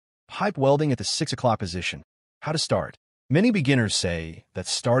Pipe welding at the 6 o'clock position. How to start. Many beginners say that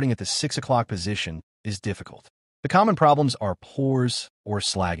starting at the 6 o'clock position is difficult. The common problems are pores or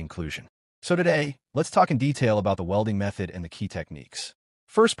slag inclusion. So today, let's talk in detail about the welding method and the key techniques.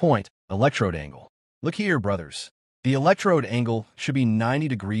 First point, electrode angle. Look here, brothers. The electrode angle should be 90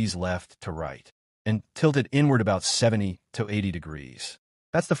 degrees left to right and tilted inward about 70 to 80 degrees.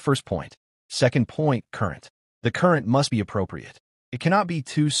 That's the first point. Second point, current. The current must be appropriate. It cannot be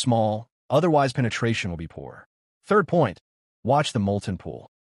too small, otherwise penetration will be poor. Third point, watch the molten pool.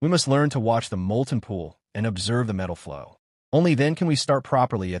 We must learn to watch the molten pool and observe the metal flow. Only then can we start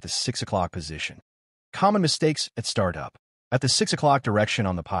properly at the 6 o'clock position. Common mistakes at startup. At the 6 o'clock direction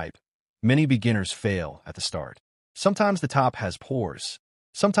on the pipe, many beginners fail at the start. Sometimes the top has pores.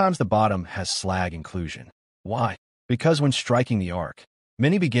 Sometimes the bottom has slag inclusion. Why? Because when striking the arc,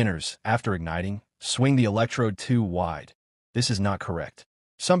 many beginners, after igniting, swing the electrode too wide. This is not correct.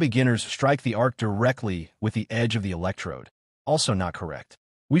 Some beginners strike the arc directly with the edge of the electrode. Also not correct.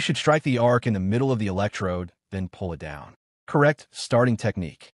 We should strike the arc in the middle of the electrode, then pull it down. Correct starting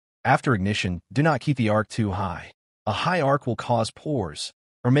technique. After ignition, do not keep the arc too high. A high arc will cause pores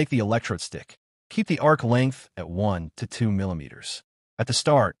or make the electrode stick. Keep the arc length at 1 to 2 millimeters. At the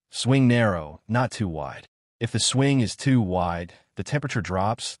start, swing narrow, not too wide. If the swing is too wide, the temperature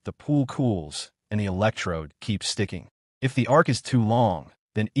drops, the pool cools, and the electrode keeps sticking. If the arc is too long,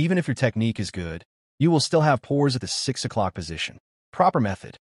 then even if your technique is good, you will still have pores at the 6 o'clock position. Proper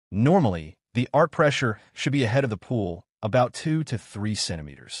method. Normally, the arc pressure should be ahead of the pool, about 2 to 3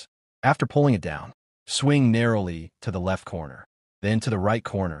 centimeters. After pulling it down, swing narrowly to the left corner, then to the right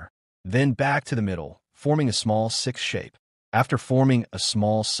corner, then back to the middle, forming a small 6 shape. After forming a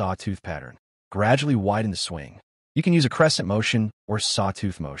small sawtooth pattern, gradually widen the swing. You can use a crescent motion or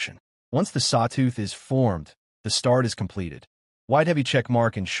sawtooth motion. Once the sawtooth is formed, the start is completed. Wide heavy check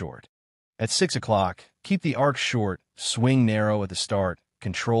mark in short. At 6 o'clock, keep the arc short, swing narrow at the start,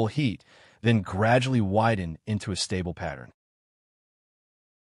 control heat, then gradually widen into a stable pattern.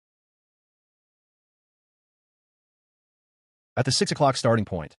 At the 6 o'clock starting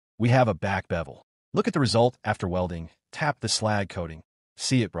point, we have a back bevel. Look at the result after welding. Tap the slag coating.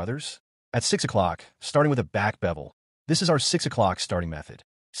 See it, brothers? At 6 o'clock, starting with a back bevel. This is our 6 o'clock starting method.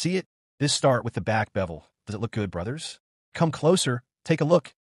 See it? This start with the back bevel. Does it look good, brothers? Come closer. Take a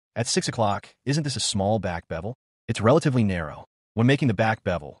look. At 6 o'clock, isn't this a small back bevel? It's relatively narrow. When making the back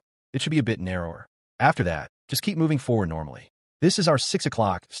bevel, it should be a bit narrower. After that, just keep moving forward normally. This is our 6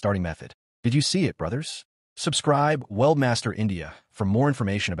 o'clock starting method. Did you see it, brothers? Subscribe Weldmaster India for more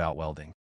information about welding.